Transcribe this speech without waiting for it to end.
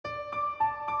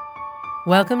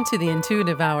Welcome to the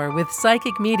Intuitive Hour with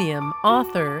psychic medium,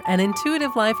 author, and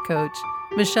intuitive life coach,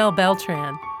 Michelle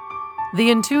Beltran.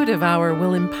 The Intuitive Hour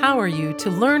will empower you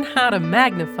to learn how to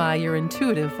magnify your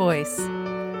intuitive voice.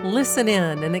 Listen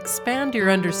in and expand your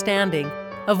understanding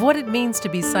of what it means to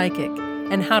be psychic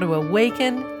and how to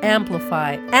awaken,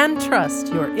 amplify, and trust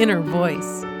your inner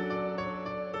voice.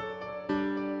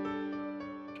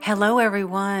 Hello,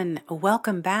 everyone.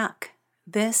 Welcome back.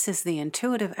 This is the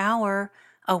Intuitive Hour.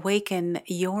 Awaken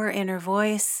your inner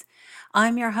voice.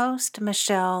 I'm your host,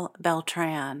 Michelle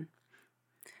Beltran.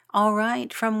 All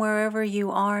right, from wherever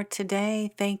you are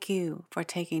today, thank you for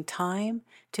taking time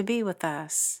to be with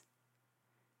us.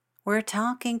 We're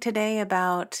talking today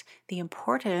about the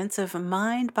importance of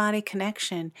mind-body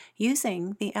connection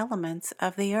using the elements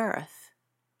of the earth.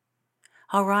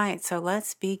 All right, so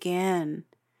let's begin.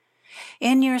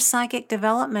 In your psychic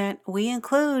development, we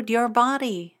include your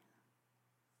body.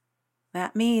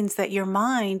 That means that your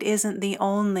mind isn't the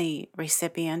only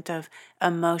recipient of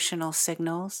emotional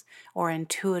signals or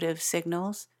intuitive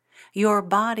signals. Your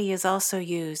body is also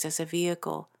used as a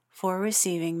vehicle for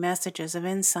receiving messages of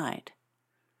insight.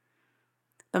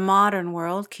 The modern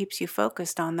world keeps you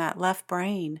focused on that left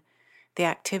brain, the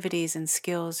activities and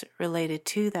skills related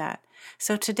to that.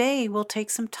 So today we'll take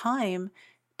some time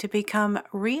to become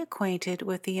reacquainted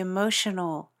with the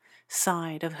emotional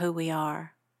side of who we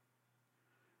are.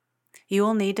 You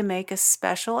will need to make a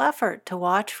special effort to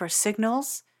watch for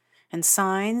signals and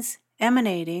signs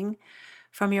emanating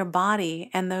from your body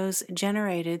and those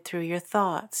generated through your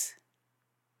thoughts.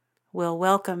 We'll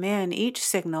welcome in each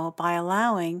signal by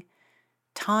allowing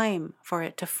time for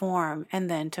it to form and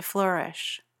then to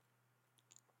flourish.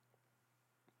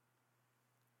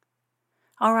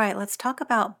 All right, let's talk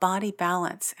about body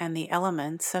balance and the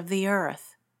elements of the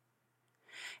earth.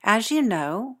 As you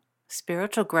know,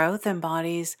 spiritual growth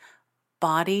embodies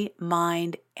body,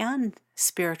 mind, and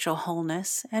spiritual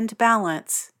wholeness and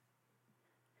balance.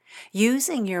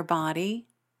 Using your body,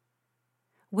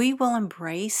 we will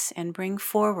embrace and bring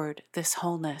forward this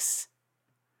wholeness.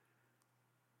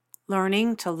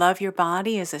 Learning to love your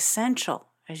body is essential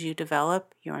as you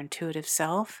develop your intuitive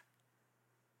self.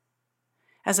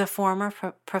 As a former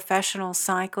professional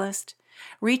cyclist,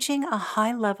 reaching a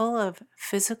high level of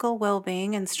physical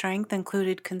well-being and strength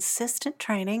included consistent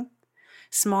training,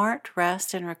 smart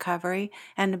rest and recovery,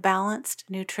 and balanced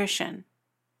nutrition.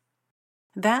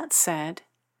 That said,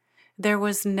 there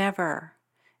was never,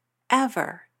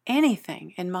 ever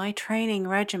anything in my training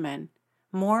regimen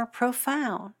more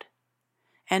profound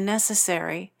and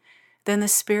necessary than the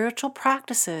spiritual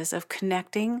practices of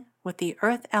connecting with the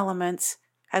earth elements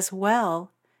as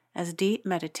well as deep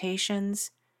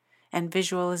meditations and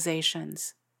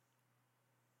visualizations.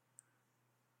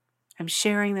 I'm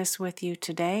sharing this with you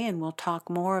today, and we'll talk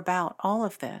more about all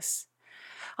of this.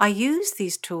 I use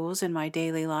these tools in my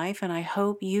daily life, and I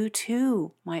hope you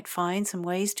too might find some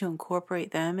ways to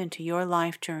incorporate them into your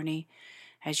life journey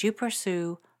as you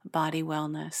pursue body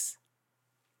wellness.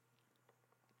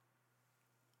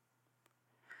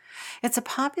 It's a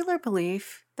popular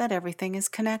belief that everything is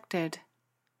connected.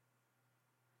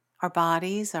 Our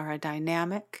bodies are a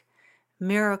dynamic,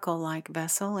 miracle-like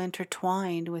vessel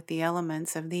intertwined with the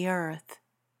elements of the earth.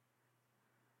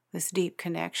 This deep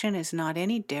connection is not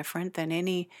any different than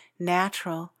any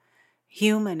natural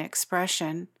human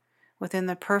expression within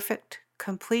the perfect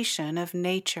completion of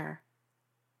nature.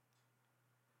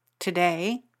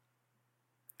 Today,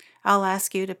 I'll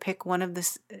ask you to pick one of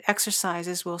the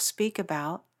exercises we'll speak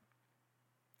about.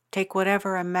 Take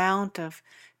whatever amount of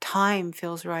time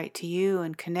feels right to you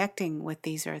in connecting with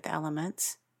these earth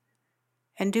elements,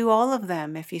 and do all of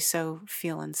them if you so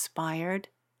feel inspired.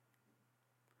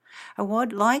 I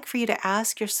would like for you to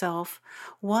ask yourself,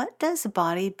 what does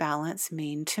body balance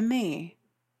mean to me?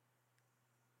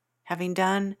 Having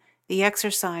done the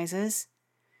exercises,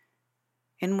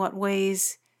 in what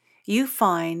ways you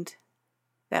find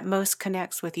that most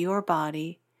connects with your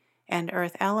body and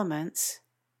earth elements.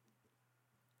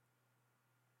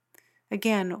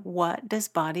 Again, what does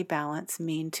body balance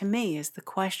mean to me is the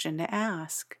question to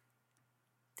ask.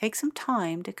 Take some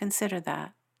time to consider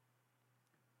that.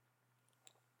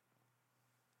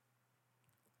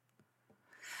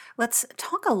 Let's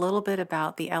talk a little bit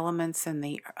about the elements of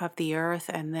the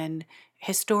earth, and then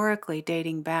historically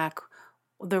dating back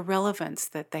the relevance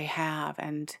that they have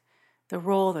and the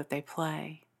role that they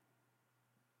play.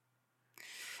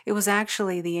 It was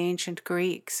actually the ancient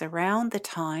Greeks around the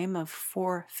time of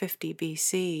 450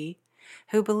 BC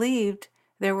who believed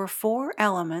there were 4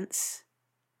 elements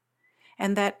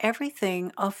and that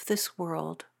everything of this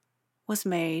world was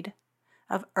made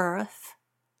of earth,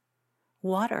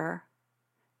 water,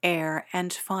 air,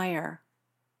 and fire.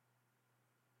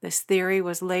 This theory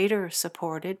was later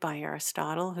supported by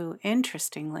Aristotle, who,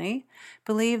 interestingly,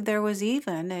 believed there was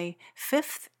even a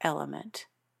fifth element.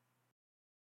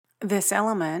 This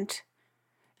element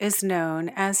is known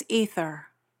as ether.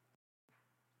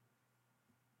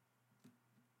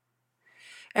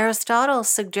 Aristotle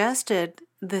suggested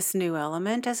this new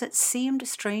element as it seemed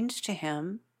strange to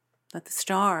him that the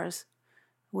stars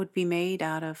would be made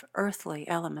out of earthly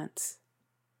elements.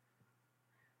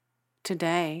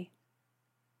 Today,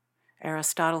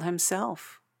 Aristotle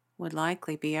himself would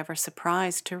likely be ever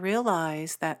surprised to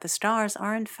realize that the stars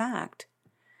are in fact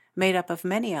made up of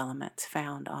many elements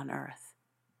found on Earth.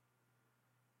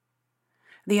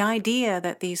 The idea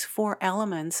that these 4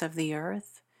 elements of the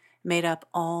Earth made up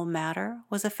all matter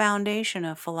was a foundation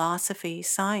of philosophy,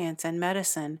 science, and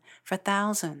medicine for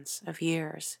thousands of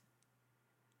years.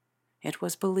 It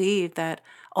was believed that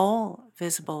all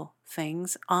visible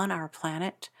things on our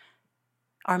planet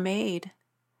are made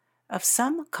of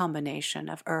some combination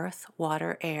of earth,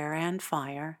 water, air, and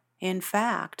fire. In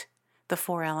fact, the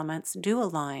 4 elements do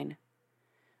align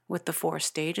with the 4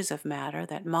 stages of matter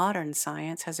that modern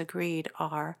science has agreed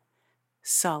are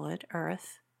solid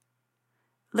earth,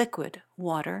 liquid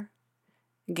water,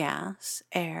 gas,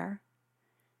 air,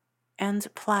 and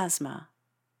plasma,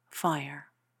 fire.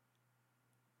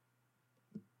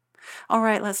 All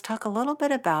right, let's talk a little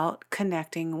bit about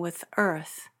connecting with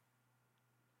Earth.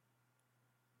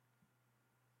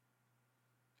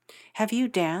 Have you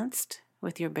danced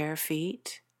with your bare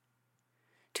feet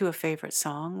to a favorite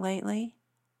song lately?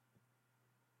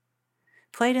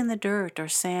 Played in the dirt or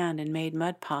sand and made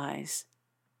mud pies,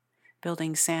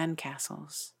 building sand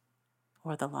castles,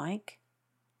 or the like?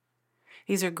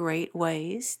 These are great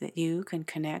ways that you can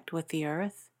connect with the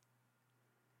earth.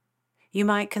 You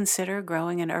might consider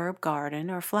growing an herb garden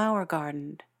or flower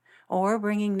garden, or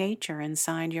bringing nature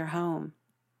inside your home.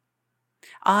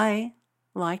 I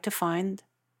like to find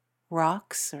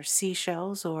rocks or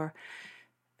seashells or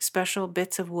special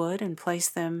bits of wood and place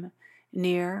them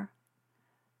near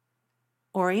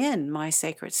or in my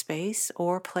sacred space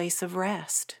or place of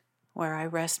rest, where I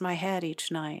rest my head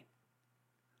each night.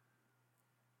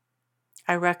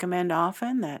 I recommend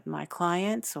often that my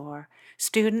clients or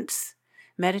students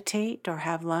meditate or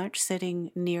have lunch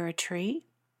sitting near a tree.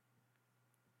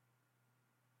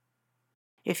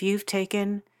 If you've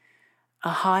taken a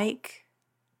hike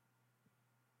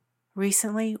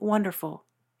recently, wonderful.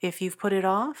 If you've put it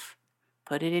off,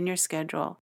 put it in your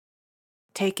schedule.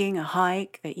 Taking a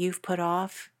hike that you've put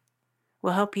off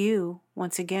will help you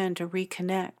once again to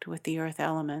reconnect with the earth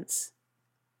elements.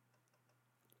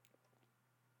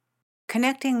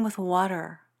 Connecting with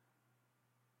water,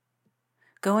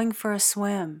 going for a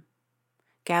swim,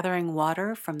 gathering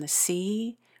water from the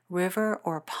sea, river,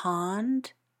 or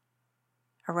pond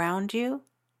around you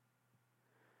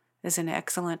is an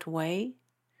excellent way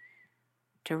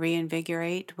to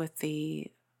reinvigorate with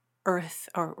the earth,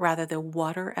 or rather the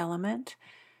water element.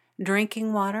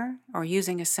 Drinking water or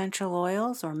using essential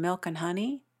oils or milk and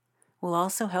honey will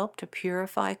also help to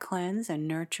purify, cleanse, and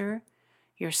nurture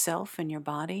yourself and your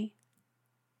body.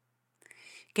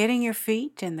 Getting your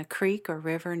feet in the creek or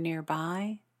river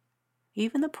nearby,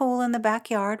 even the pool in the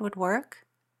backyard would work.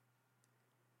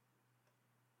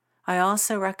 I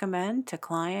also recommend to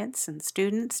clients and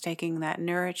students taking that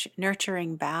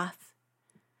nurturing bath,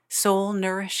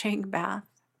 soul-nourishing bath.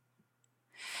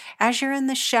 As you're in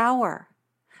the shower,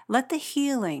 let the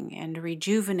healing and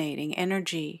rejuvenating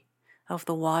energy of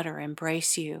the water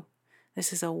embrace you.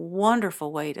 This is a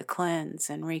wonderful way to cleanse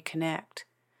and reconnect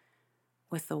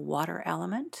with the water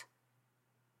element.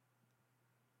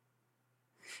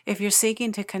 If you're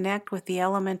seeking to connect with the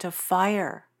element of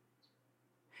fire,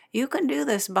 you can do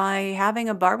this by having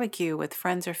a barbecue with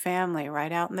friends or family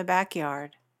right out in the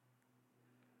backyard.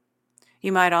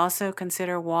 You might also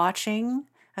consider watching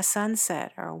a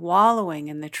sunset or wallowing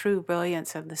in the true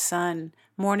brilliance of the sun,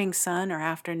 morning sun or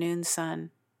afternoon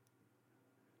sun.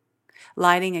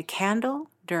 Lighting a candle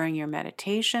during your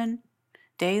meditation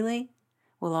daily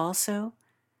will also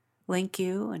link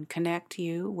you and connect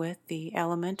you with the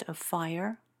element of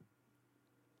fire.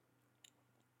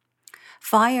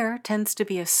 Fire tends to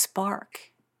be a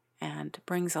spark and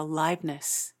brings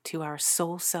aliveness to our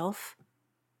soul self.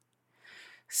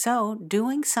 So,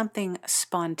 doing something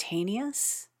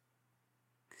spontaneous,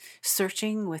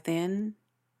 searching within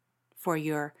for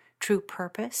your true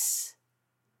purpose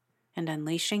and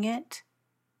unleashing it,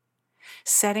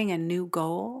 setting a new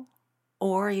goal,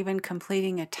 or even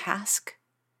completing a task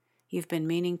you've been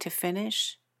meaning to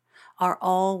finish, are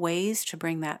all ways to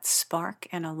bring that spark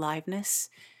and aliveness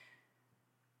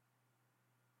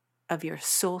of your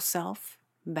soul self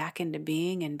back into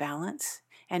being and balance,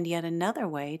 and yet another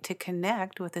way to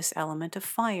connect with this element of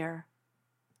fire.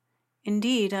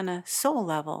 Indeed, on a soul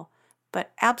level,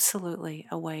 but absolutely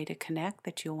a way to connect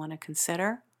that you'll want to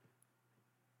consider.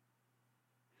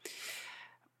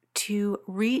 To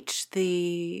reach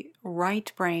the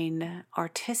right brain,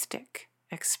 artistic,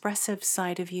 expressive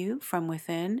side of you from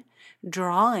within,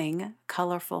 drawing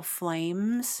colorful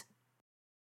flames.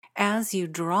 As you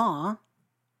draw,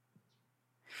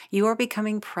 you are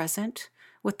becoming present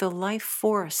with the life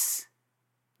force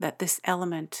that this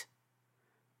element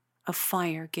of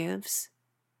fire gives.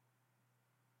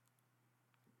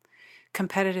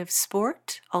 Competitive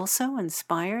sport also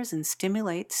inspires and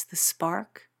stimulates the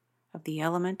spark of the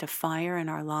element of fire in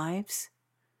our lives.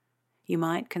 You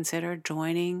might consider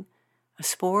joining a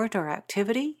sport or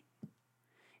activity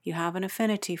you have an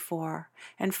affinity for.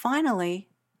 And finally,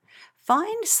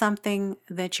 find something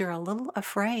that you're a little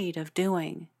afraid of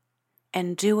doing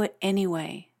and do it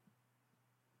anyway.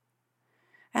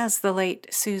 As the late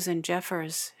Susan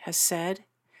Jeffers has said,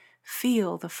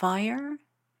 feel the fire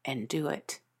and do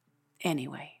it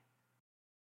anyway.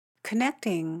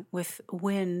 Connecting with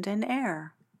wind and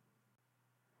air.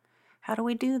 How do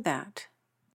we do that?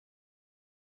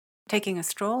 Taking a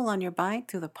stroll on your bike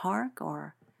through the park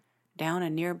or down a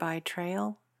nearby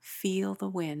trail, feel the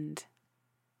wind.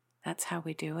 That's how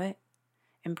we do it.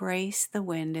 Embrace the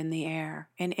wind in the air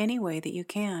in any way that you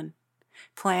can.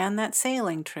 Plan that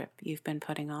sailing trip you've been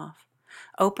putting off.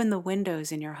 Open the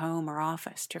windows in your home or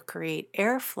office to create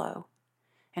airflow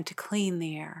and to clean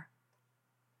the air.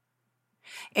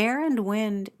 Air and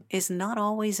wind is not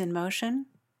always in motion.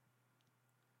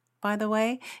 By the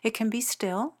way, it can be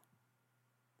still.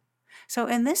 So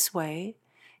in this way,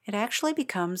 it actually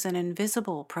becomes an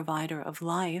invisible provider of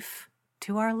life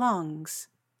to our lungs.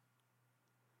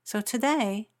 So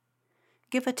today,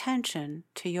 give attention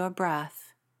to your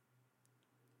breath.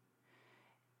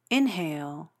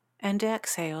 Inhale and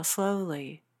exhale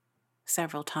slowly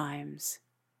several times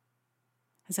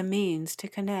as a means to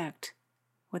connect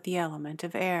with the element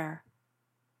of air.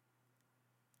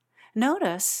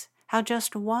 Notice how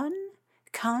just one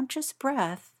conscious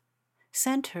breath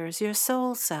centers your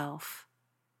soul self.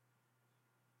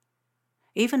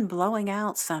 Even blowing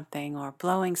out something or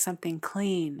blowing something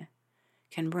clean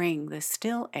can bring the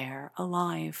still air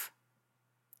alive.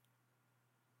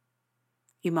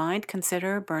 You might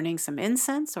consider burning some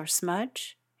incense or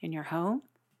smudge in your home.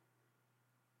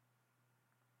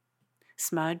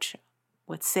 Smudge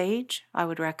with sage, I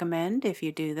would recommend if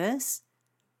you do this.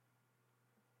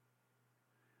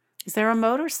 Is there a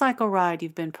motorcycle ride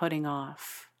you've been putting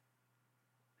off?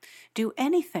 Do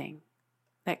anything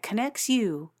that connects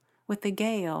you with the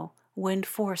gale wind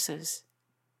forces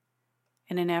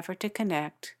in an effort to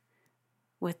connect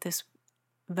with this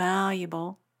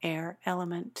valuable air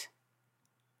element.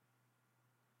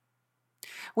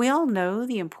 We all know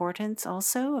the importance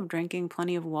also of drinking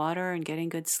plenty of water and getting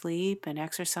good sleep and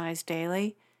exercise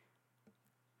daily.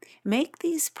 Make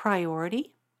these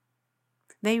priority.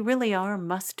 They really are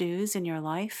must-dos in your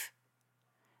life.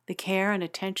 The care and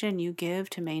attention you give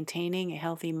to maintaining a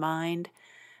healthy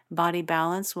mind-body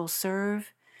balance will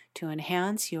serve to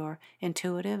enhance your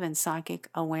intuitive and psychic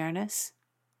awareness.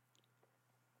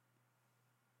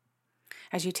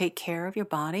 As you take care of your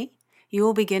body, you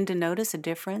will begin to notice a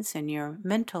difference in your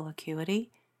mental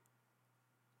acuity.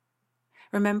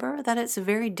 Remember that it's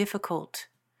very difficult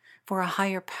for a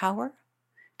higher power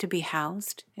to be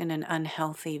housed in an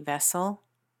unhealthy vessel.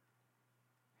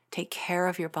 Take care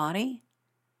of your body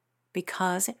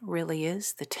because it really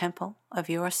is the temple of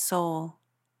your soul.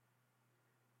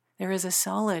 There is a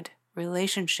solid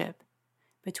relationship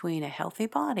between a healthy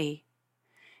body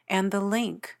and the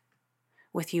link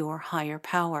with your higher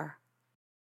power.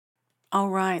 All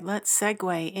right, let's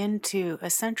segue into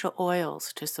essential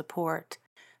oils to support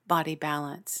body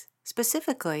balance.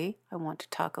 Specifically, I want to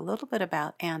talk a little bit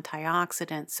about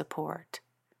antioxidant support.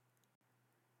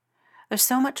 There's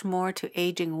so much more to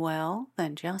aging well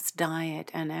than just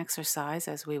diet and exercise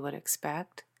as we would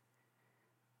expect.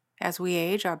 As we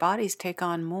age, our bodies take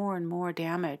on more and more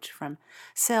damage from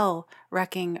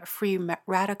cell-wrecking free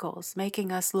radicals,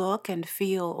 making us look and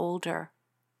feel older.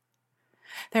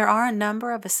 There are a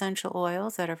number of essential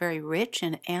oils that are very rich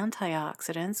in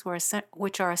antioxidants,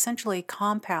 which are essentially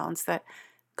compounds that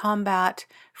combat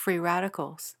free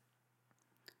radicals.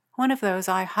 One of those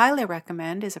I highly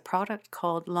recommend is a product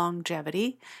called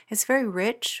Longevity. It's very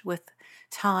rich with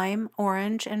thyme,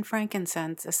 orange, and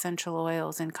frankincense essential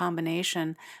oils in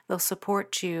combination. They'll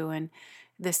support you in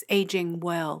this aging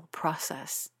well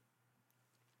process.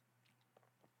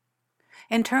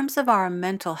 In terms of our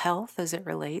mental health as it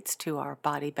relates to our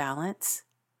body balance,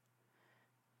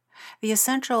 the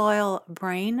essential oil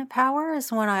brain power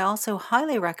is one I also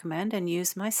highly recommend and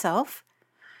use myself.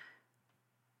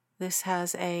 This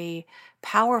has a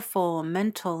powerful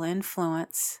mental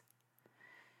influence,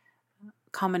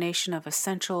 combination of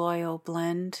essential oil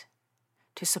blend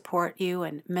to support you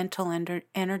in mental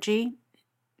energy.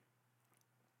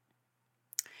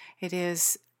 It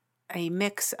is a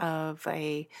mix of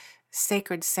a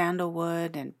sacred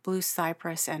sandalwood and blue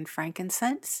cypress and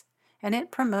frankincense, and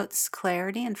it promotes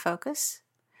clarity and focus.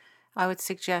 I would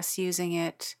suggest using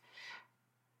it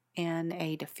in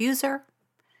a diffuser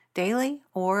daily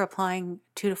or applying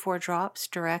 2 to 4 drops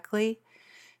directly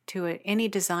to any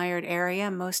desired area.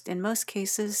 In most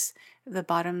cases, the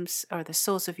bottoms or the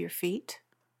soles of your feet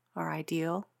are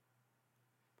ideal.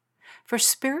 For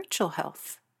spiritual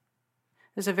health,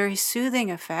 there's a very soothing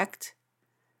effect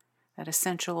that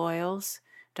essential oils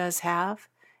does have.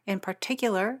 In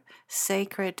particular,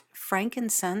 sacred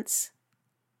frankincense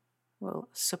will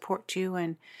support you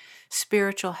in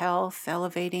spiritual health,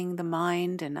 elevating the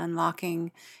mind and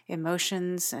unlocking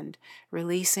emotions and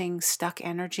releasing stuck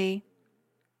energy.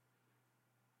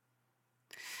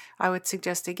 I would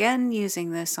suggest again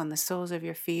using this on the soles of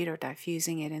your feet or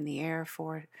diffusing it in the air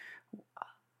for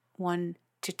 1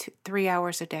 to 3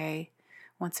 hours a day.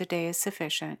 Once a day is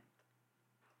sufficient.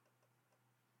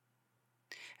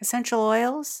 Essential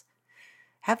oils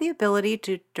have the ability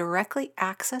to directly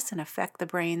access and affect the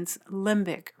brain's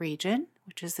limbic region,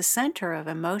 which is the center of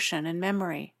emotion and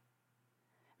memory.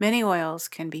 Many oils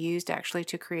can be used actually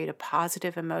to create a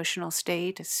positive emotional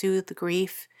state, to soothe the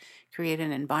grief, create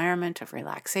an environment of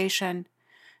relaxation,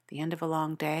 the end of a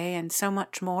long day, and so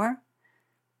much more.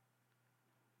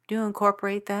 Do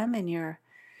incorporate them in your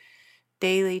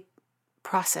daily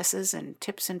processes and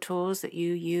tips and tools that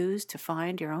you use to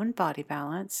find your own body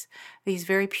balance. These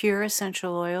very pure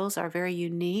essential oils are very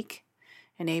unique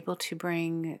and able to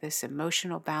bring this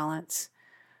emotional balance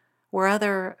where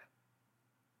other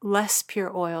less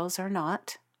pure oils are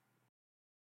not.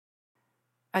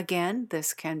 Again,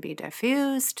 this can be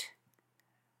diffused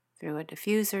through a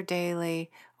diffuser daily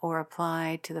or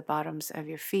applied to the bottoms of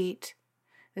your feet.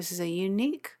 This is a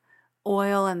unique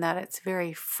oil in that it's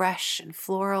very fresh and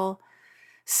floral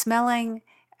smelling.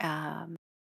 All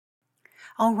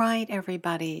right,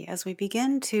 everybody, as we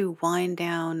begin to wind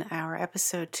down our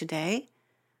episode today,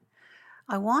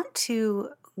 I want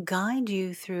to guide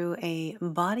you through a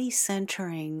body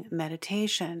centering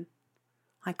meditation.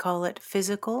 I call it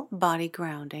physical body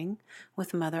grounding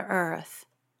with Mother Earth.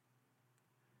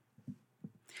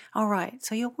 All right,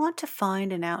 so you'll want to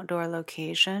find an outdoor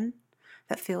location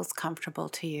that feels comfortable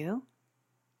to you.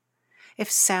 If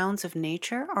sounds of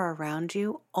nature are around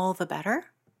you, all the better.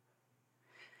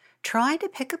 Try to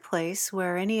pick a place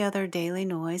where any other daily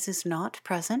noise is not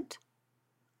present.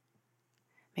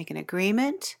 Make an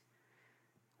agreement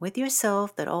with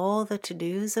yourself that all the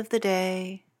to-dos of the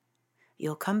day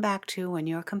you'll come back to when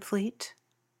you're complete.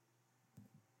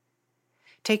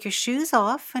 Take your shoes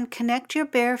off and connect your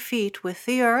bare feet with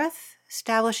the earth,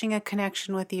 establishing a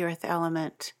connection with the earth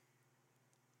element.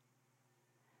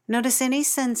 Notice any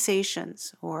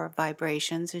sensations or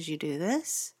vibrations as you do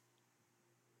this.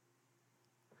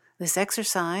 This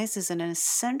exercise is an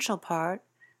essential part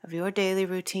of your daily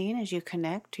routine as you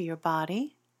connect to your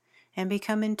body and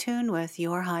become in tune with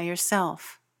your higher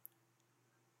self.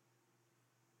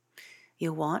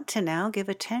 You'll want to now give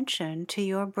attention to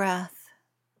your breath.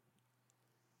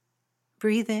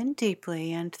 Breathe in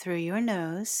deeply and through your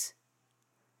nose.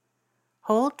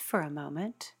 Hold for a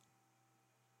moment.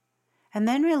 And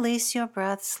then release your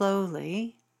breath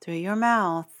slowly through your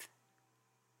mouth.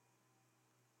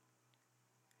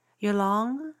 Your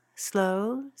long,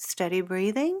 slow, steady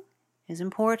breathing is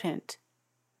important.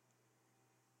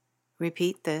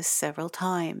 Repeat this several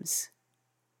times.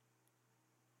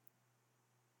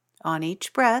 On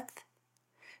each breath,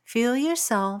 feel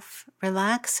yourself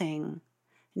relaxing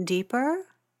deeper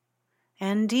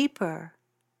and deeper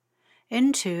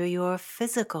into your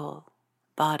physical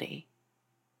body.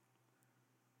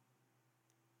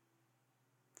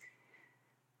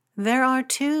 There are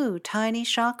 2 tiny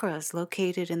chakras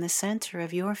located in the center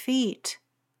of your feet.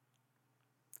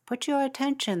 Put your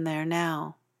attention there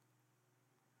now.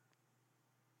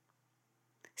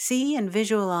 See and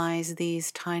visualize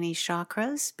these tiny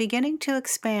chakras beginning to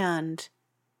expand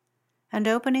and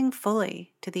opening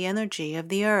fully to the energy of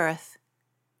the earth.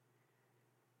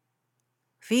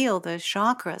 Feel the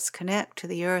chakras connect to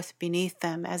the earth beneath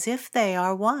them as if they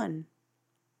are one.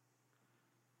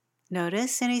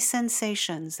 Notice any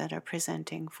sensations that are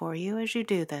presenting for you as you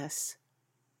do this.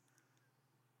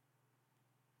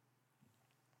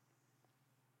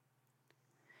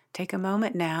 Take a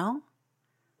moment now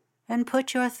and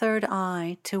put your third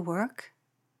eye to work.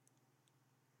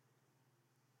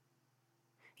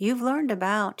 You've learned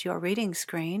about your reading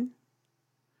screen,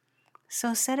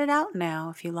 so set it out now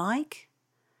if you like,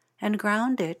 and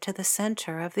ground it to the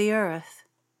center of the earth.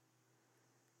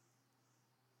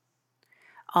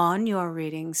 On your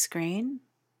reading screen,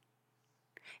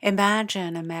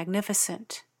 imagine a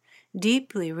magnificent,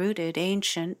 deeply rooted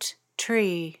ancient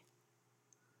tree.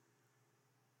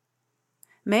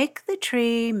 Make the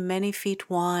tree many feet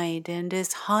wide and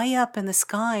as high up in the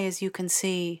sky as you can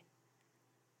see.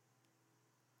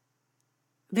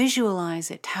 Visualize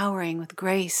it towering with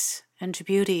grace and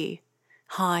beauty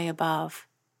high above.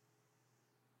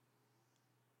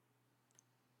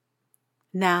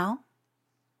 Now,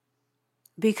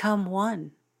 become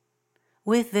one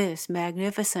with this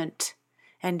magnificent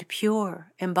and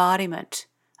pure embodiment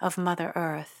of Mother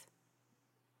Earth.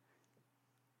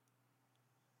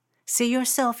 See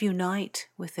yourself unite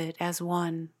with it as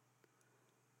one.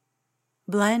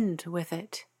 Blend with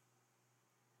it.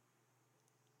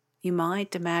 You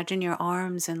might imagine your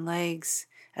arms and legs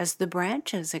as the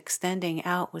branches extending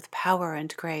out with power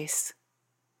and grace.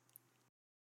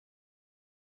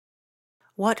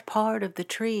 What part of the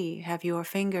tree have your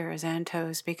fingers and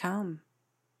toes become?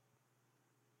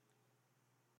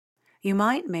 You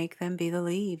might make them be the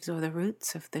leaves or the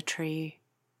roots of the tree.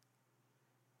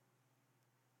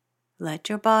 Let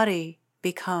your body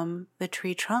become the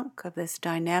tree trunk of this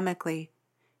dynamically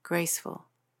graceful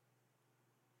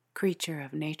creature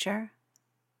of nature.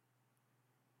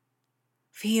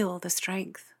 Feel the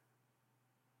strength.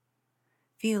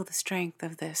 Feel the strength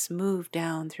of this move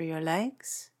down through your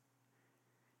legs,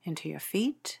 into your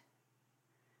feet,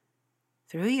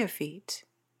 through your feet,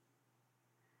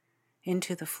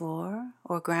 into the floor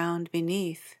or ground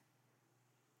beneath,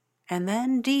 and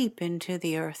then deep into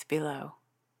the earth below.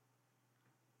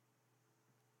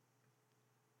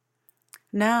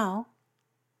 Now,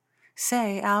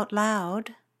 say out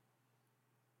loud,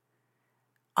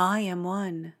 I am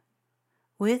one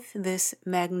with this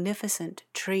magnificent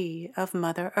tree of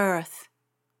Mother Earth.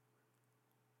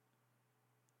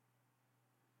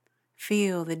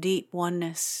 Feel the deep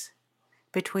oneness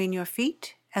between your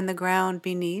feet and the ground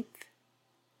beneath,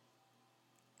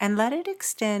 and let it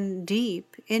extend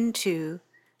deep into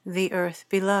the earth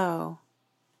below.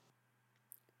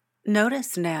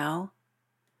 Notice now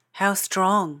how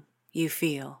strong you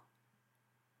feel.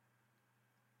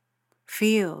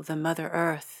 Feel the Mother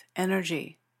Earth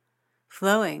energy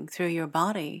flowing through your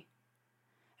body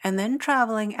and then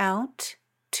traveling out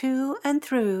to and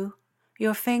through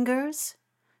your fingers,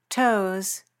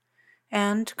 toes,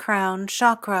 and crown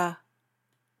chakra.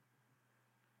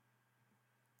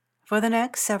 For the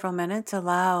next several minutes,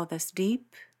 allow this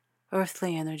deep,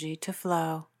 earthly energy to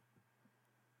flow.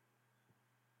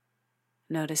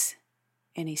 Notice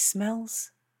any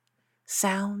smells,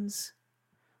 sounds,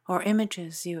 or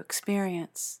images you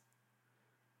experience.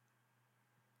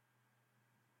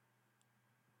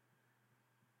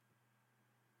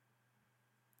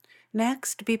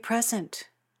 Next, be present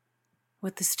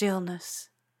with the stillness.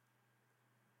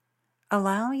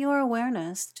 Allow your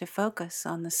awareness to focus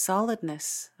on the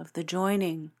solidness of the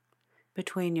joining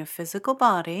between your physical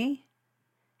body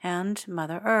and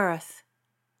Mother Earth.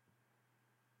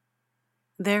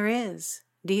 There is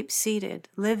deep-seated,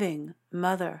 living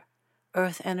Mother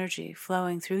Earth energy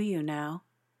flowing through you now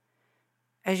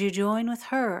as you join with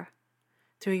her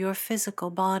through your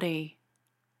physical body.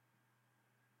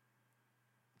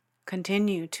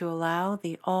 Continue to allow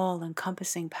the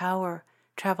all-encompassing power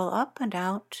travel up and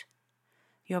out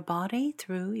your body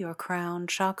through your crown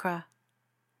chakra.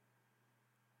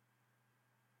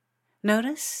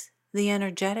 Notice the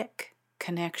energetic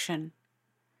connection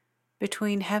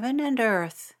between heaven and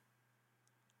earth.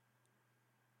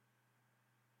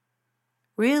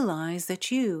 Realize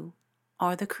that you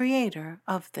are the creator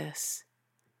of this.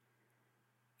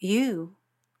 You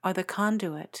are the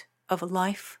conduit of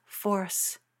life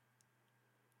force,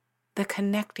 the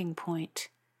connecting point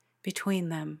between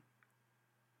them.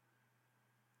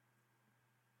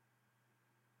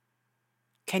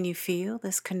 Can you feel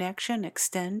this connection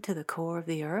extend to the core of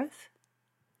the earth?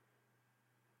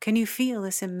 Can you feel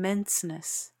this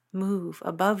immenseness move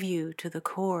above you to the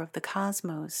core of the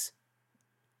cosmos?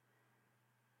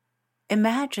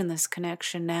 Imagine this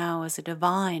connection now as a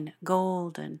divine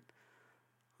golden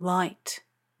light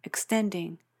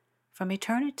extending from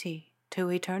eternity to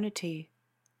eternity,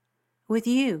 with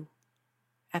you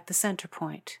at the center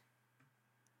point.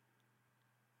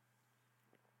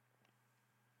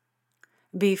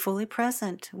 Be fully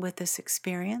present with this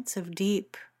experience of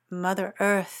deep Mother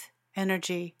Earth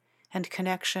energy and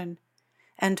connection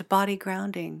and body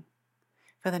grounding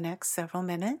for the next several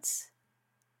minutes.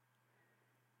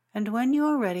 And when you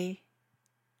are ready,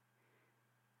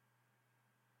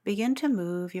 begin to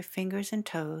move your fingers and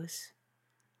toes,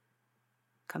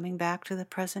 coming back to the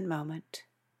present moment.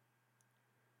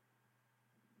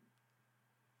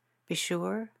 Be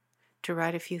sure to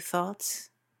write a few thoughts,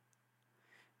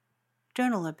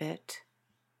 journal a bit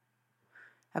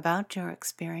about your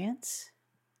experience,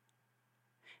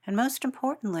 and most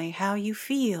importantly, how you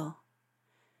feel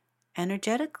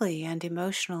energetically and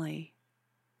emotionally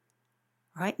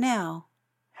right now,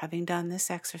 having done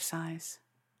this exercise.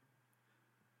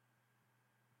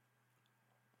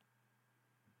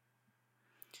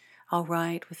 All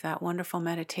right, with that wonderful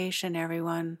meditation,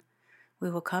 everyone, we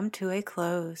will come to a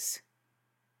close.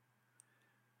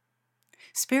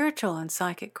 Spiritual and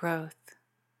psychic growth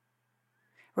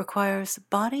requires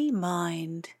body,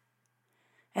 mind,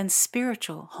 and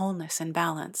spiritual wholeness and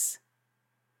balance.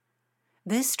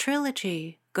 This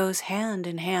trilogy goes hand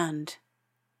in hand.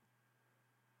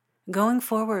 Going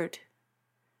forward,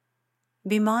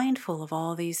 be mindful of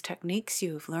all these techniques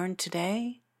you've learned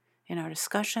today in our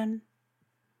discussion,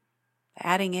 the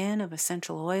adding in of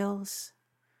essential oils,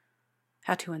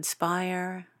 how to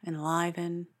inspire,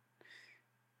 enliven,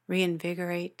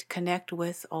 reinvigorate, connect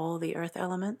with all the earth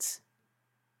elements.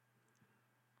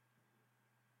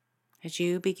 As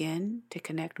you begin to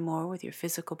connect more with your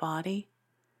physical body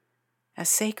as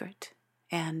sacred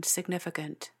and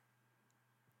significant.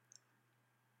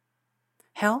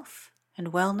 Health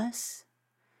and wellness,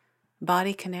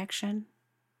 body connection,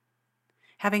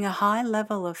 having a high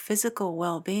level of physical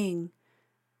well-being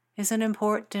is an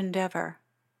important endeavor.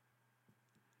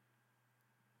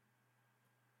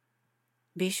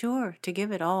 Be sure to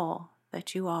give it all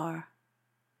that you are.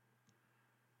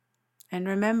 And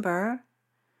remember,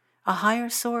 a higher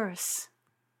source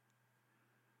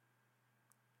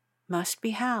must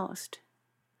be housed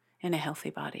in a healthy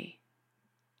body.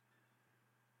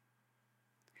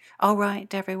 All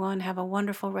right, everyone, have a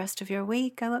wonderful rest of your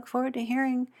week. I look forward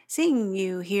to seeing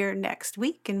you here next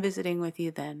week and visiting with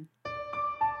you then.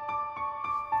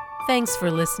 Thanks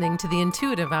for listening to the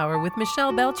Intuitive Hour with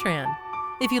Michelle Beltran.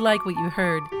 If you like what you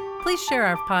heard, please share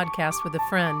our podcast with a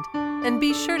friend, and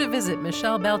be sure to visit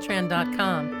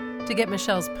michellebeltran.com to get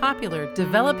Michelle's popular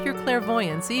Develop Your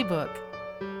Clairvoyance ebook.